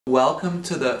Welcome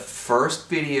to the first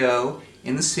video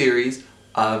in the series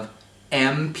of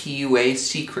mPUA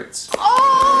secrets.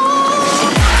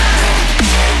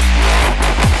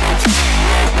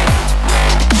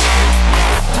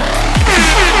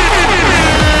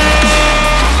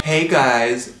 Hey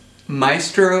guys,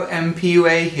 Maestro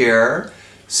mPUA here.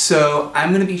 So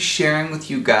I'm going to be sharing with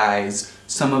you guys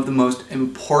some of the most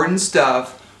important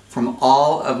stuff from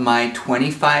all of my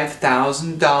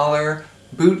 $25,000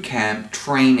 bootcamp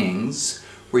trainings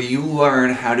where you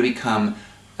learn how to become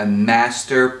a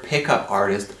master pickup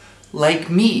artist like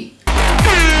me.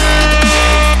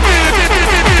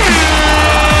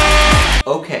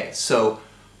 Okay, so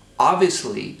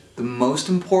obviously the most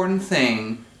important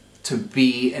thing to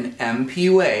be an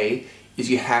mPUA is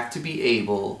you have to be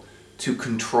able to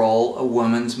control a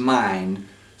woman's mind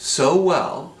so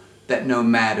well that no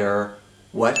matter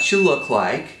what you look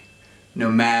like,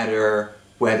 no matter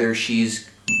whether she's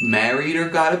married or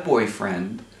got a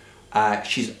boyfriend,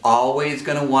 she's always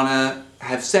going to want to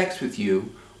have sex with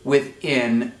you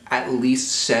within at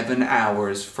least 7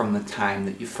 hours from the time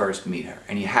that you first meet her.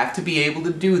 And you have to be able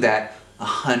to do that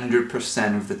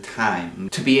 100% of the time.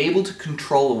 To be able to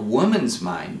control a woman's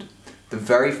mind, the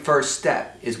very first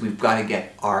step is we've got to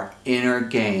get our inner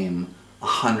game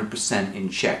 100% in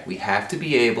check. We have to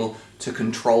be able to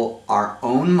control our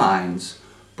own minds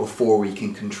before we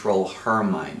can control her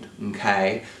mind,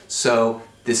 okay? So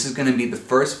this is going to be the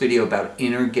first video about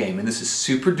inner game, and this is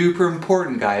super duper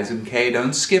important, guys, okay?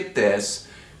 Don't skip this,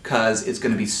 because it's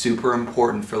going to be super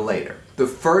important for later. The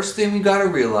first thing we got to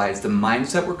realize, the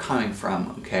mindset we're coming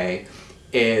from, okay,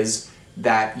 is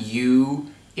that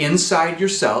you, inside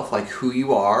yourself, like who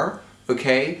you are,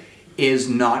 okay, is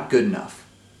not good enough.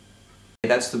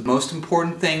 That's the most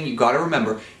important thing you got to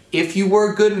remember. If you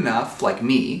were good enough, like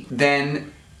me,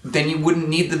 then you wouldn't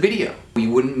need the video. You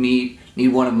wouldn't need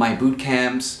one of my boot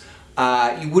camps.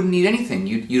 You wouldn't need anything.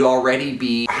 You'd already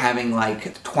be having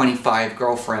like 25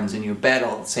 girlfriends in your bed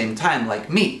all at the same time,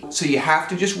 like me. So you have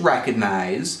to just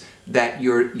recognize that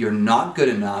you're not good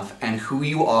enough, and who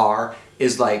you are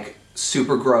is like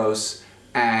super gross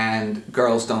and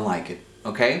girls don't like it,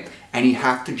 okay? And you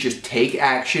have to just take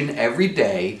action every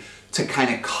day to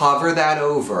kind of cover that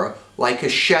over like a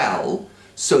shell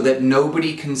so that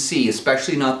nobody can see,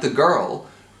 especially not the girl,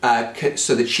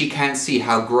 so that she can't see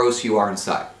how gross you are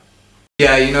inside.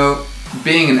 Yeah, you know,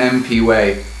 being an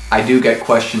mPUA, I do get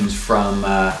questions from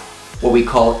what we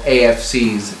call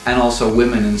AFCs and also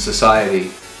women in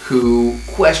society who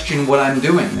question what I'm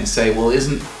doing. They say, well,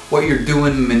 isn't what you're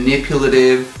doing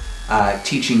manipulative,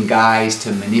 teaching guys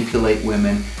to manipulate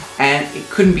women? And it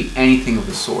couldn't be anything of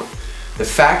the sort. The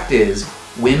fact is,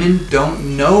 women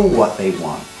don't know what they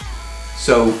want.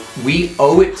 So we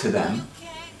owe it to them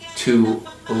to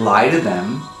lie to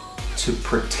them, to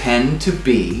pretend to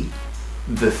be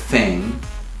the thing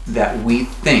that we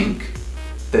think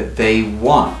that they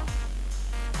want.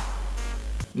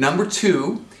 Number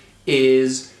two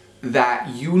is that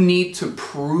you need to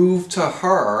prove to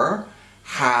her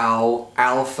how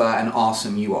alpha and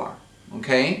awesome you are,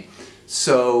 okay?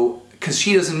 So, because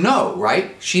she doesn't know,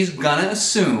 right? She's gonna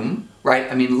assume,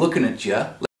 right? I mean, looking at you.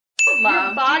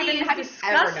 Your body is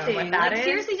disgusting. Like,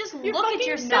 seriously, just look at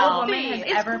yourself. No woman has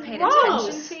ever paid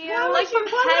attention to you. Like, from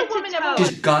head to toe.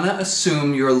 She's gonna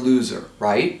assume you're a loser,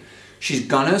 right? She's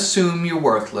gonna assume you're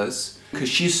worthless because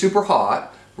she's super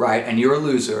hot, right? And you're a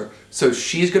loser. So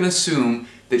she's gonna assume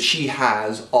that she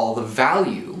has all the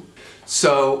value.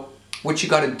 So what you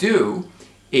gotta do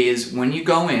is when you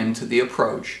go into the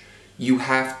approach, you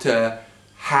have to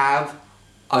have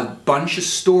a bunch of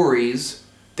stories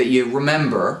that you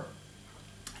remember,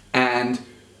 and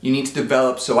you need to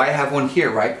develop. So I have one here,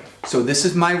 right? So this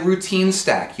is my routine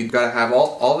stack. You've got to have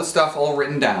all the stuff all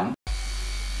written down.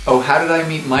 Oh, how did I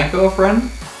meet my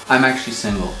girlfriend? I'm actually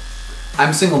single.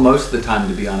 I'm single most of the time,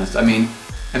 to be honest. I mean,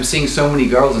 I'm seeing so many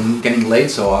girls and getting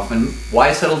laid so often.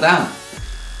 Why settle down?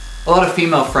 A lot of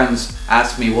female friends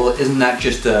ask me, well, isn't that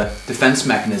just a defense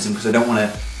mechanism because I don't want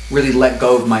to really let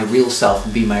go of my real self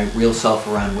and be my real self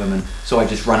around women, so I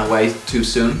just run away too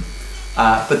soon?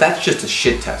 But that's just a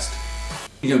shit test.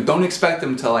 You know, don't expect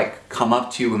them to like come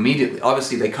up to you immediately.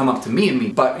 Obviously they come up to me,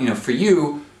 but you know, for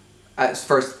you, as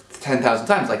first 10,000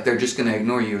 times, like they're just gonna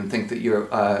ignore you and think that you're,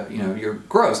 you know, you're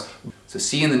gross. So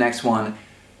see you in the next one.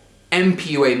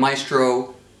 mPUA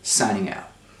Maestro, signing out.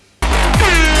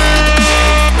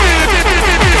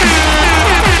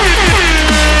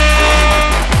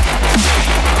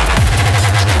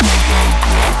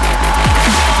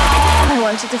 I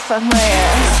wanted to fuck my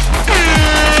ass.